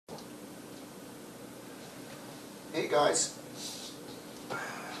Hey guys,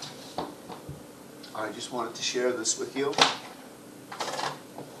 I just wanted to share this with you.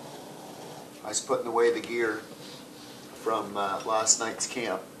 I was putting away the gear from last night's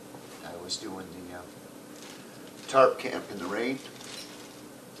camp. I was doing the tarp camp in the rain,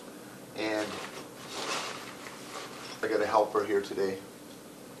 and I got a helper here today.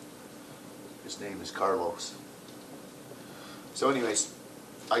 His name is Carlos. So anyways,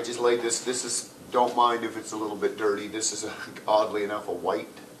 I just laid this. This is, don't mind if it's a little bit dirty. This is, oddly enough, a white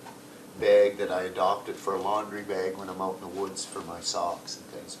bag that I adopted for a laundry bag when I'm out in the woods for my socks and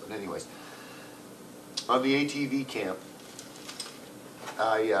things. But anyways, on the ATV camp,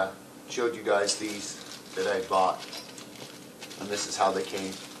 I showed you guys these that I bought, and this is how they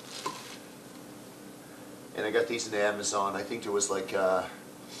came. And I got these in Amazon. I think there was like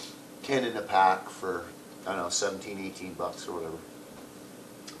 10 in a pack for, I don't know, 17, 18 bucks or whatever.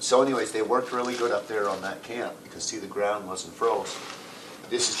 So anyways, they worked really good up there on that camp because, see, the ground wasn't froze.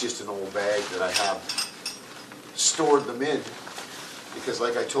 This is just an old bag that I have stored them in because,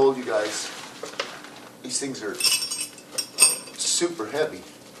 like I told you guys, these things are super heavy.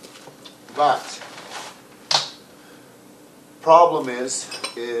 But problem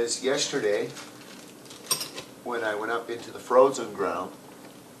is yesterday when I went up into the frozen ground,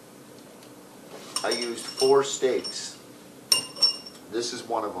 I used 4 stakes. This is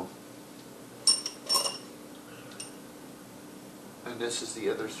one of them. And this is the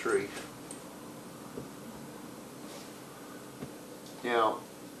other 3. Now,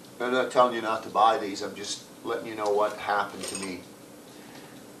 I'm not telling you not to buy these, I'm just letting you know what happened to me.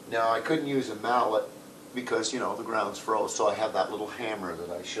 Now, I couldn't use a mallet because, you know, the ground's froze, so I have that little hammer that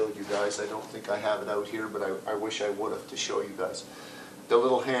I showed you guys. I don't think I have it out here, but I wish I would have to show you guys. The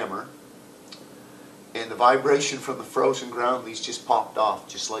little hammer. And the vibration from the frozen ground, these just popped off,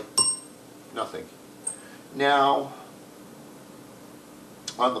 just like nothing. Now,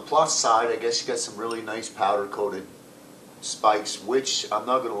 on the plus side, I guess you got some really nice powder-coated spikes, which, I'm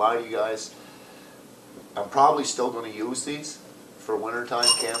not going to lie to you guys, I'm probably still going to use these for wintertime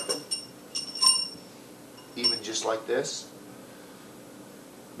camping, even just like this,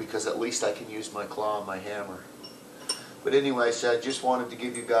 because at least I can use my claw and my hammer. But anyways, I just wanted to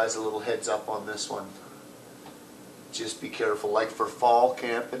give you guys a little heads up on this one. Just be careful. Like for fall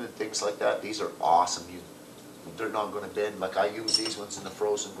camping and things like that, these are awesome. They're not going to bend. Like I use these ones in the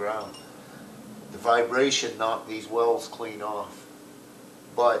frozen ground. The vibration knocked these wells clean off.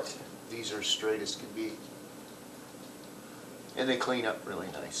 But these are straight as can be. And they clean up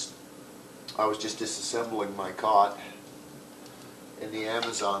really nice. I was just disassembling my cot, and the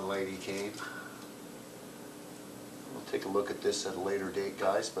Amazon lady came. We'll take a look at this at a later date,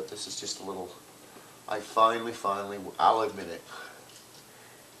 guys, but this is just a little, I finally, I'll admit it.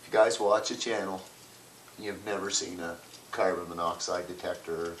 If you guys watch the channel, you've never seen a carbon monoxide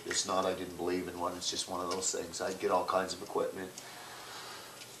detector. It's not I didn't believe in one, it's just one of those things. I'd get all kinds of equipment.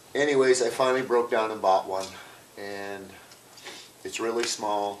 Anyways, I finally broke down and bought one, and it's really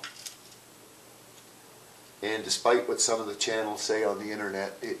small. And despite what some of the channels say on the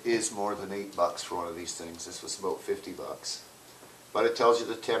internet, it is more than 8 bucks for one of these things. This was about 50 bucks. But it tells you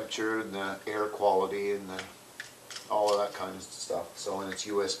the temperature and the air quality and all of that kind of stuff. So, and it's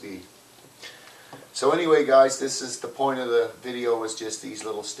USB. So anyway, guys, this is the point of the video, was just these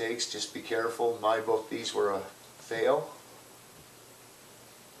little stakes. Just be careful. In my book, these were a fail.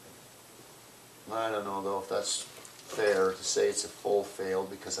 I don't know, though, if that's fair to say it's a full fail,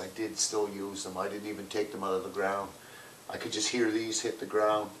 because I did still use them. I didn't even take them out of the ground. I could just hear these hit the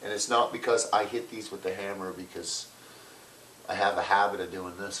ground, and it's not because I hit these with the hammer, because I have a habit of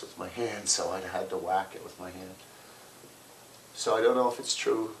doing this with my hand, so I had to whack it with my hand. So I don't know if it's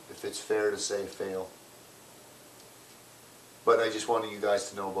true, if it's fair to say fail. But I just wanted you guys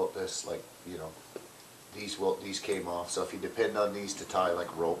to know about this, like, you know, these came off. So if you depend on these to tie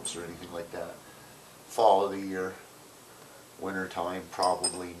like ropes or anything like that, fall of the year, winter time,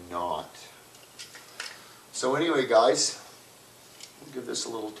 probably not. So anyway, guys, we'll give this a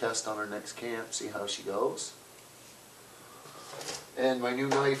little test on our next camp, see how she goes. And my new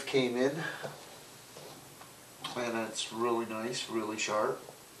knife came in, and it's really nice, really sharp.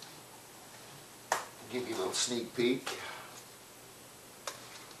 I'll give you a little sneak peek.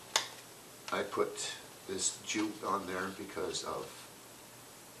 I put this jute on there because of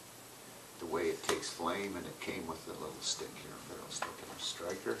the way it takes flame, and it came with a little stick here, a ferrule stick and a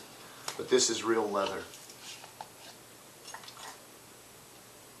striker. But this is real leather.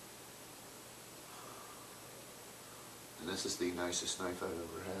 And this is the nicest knife I've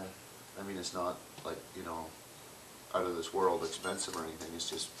ever had. I mean, it's not like, you know, out of this world expensive or anything. It's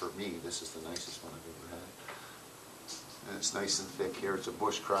just, for me, this is the nicest one I've ever had. and it's nice and thick here. It's a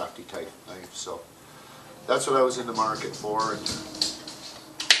bushcrafty type knife, so that's what I was in the market for, and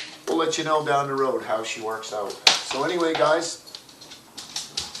we'll let you know down the road how she works out. So anyway, guys,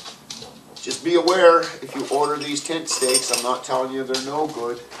 just be aware if you order these tent stakes, I'm not telling you they're no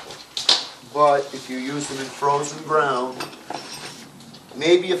good, but if you use them in frozen ground,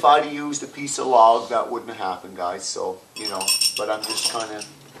 maybe if I'd used a piece of log, that wouldn't have happened, guys. So, you know, but I'm just kind of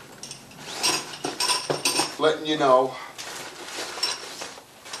letting you know.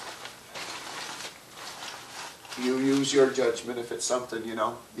 You use your judgment if it's something, you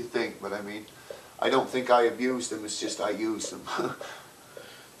know, you think. But I mean, I don't think I abused them. It's just I used them.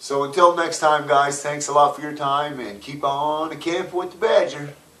 So until next time, guys, thanks a lot for your time, and keep on camping with the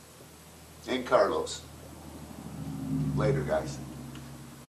Badger and Carlos. Later, guys.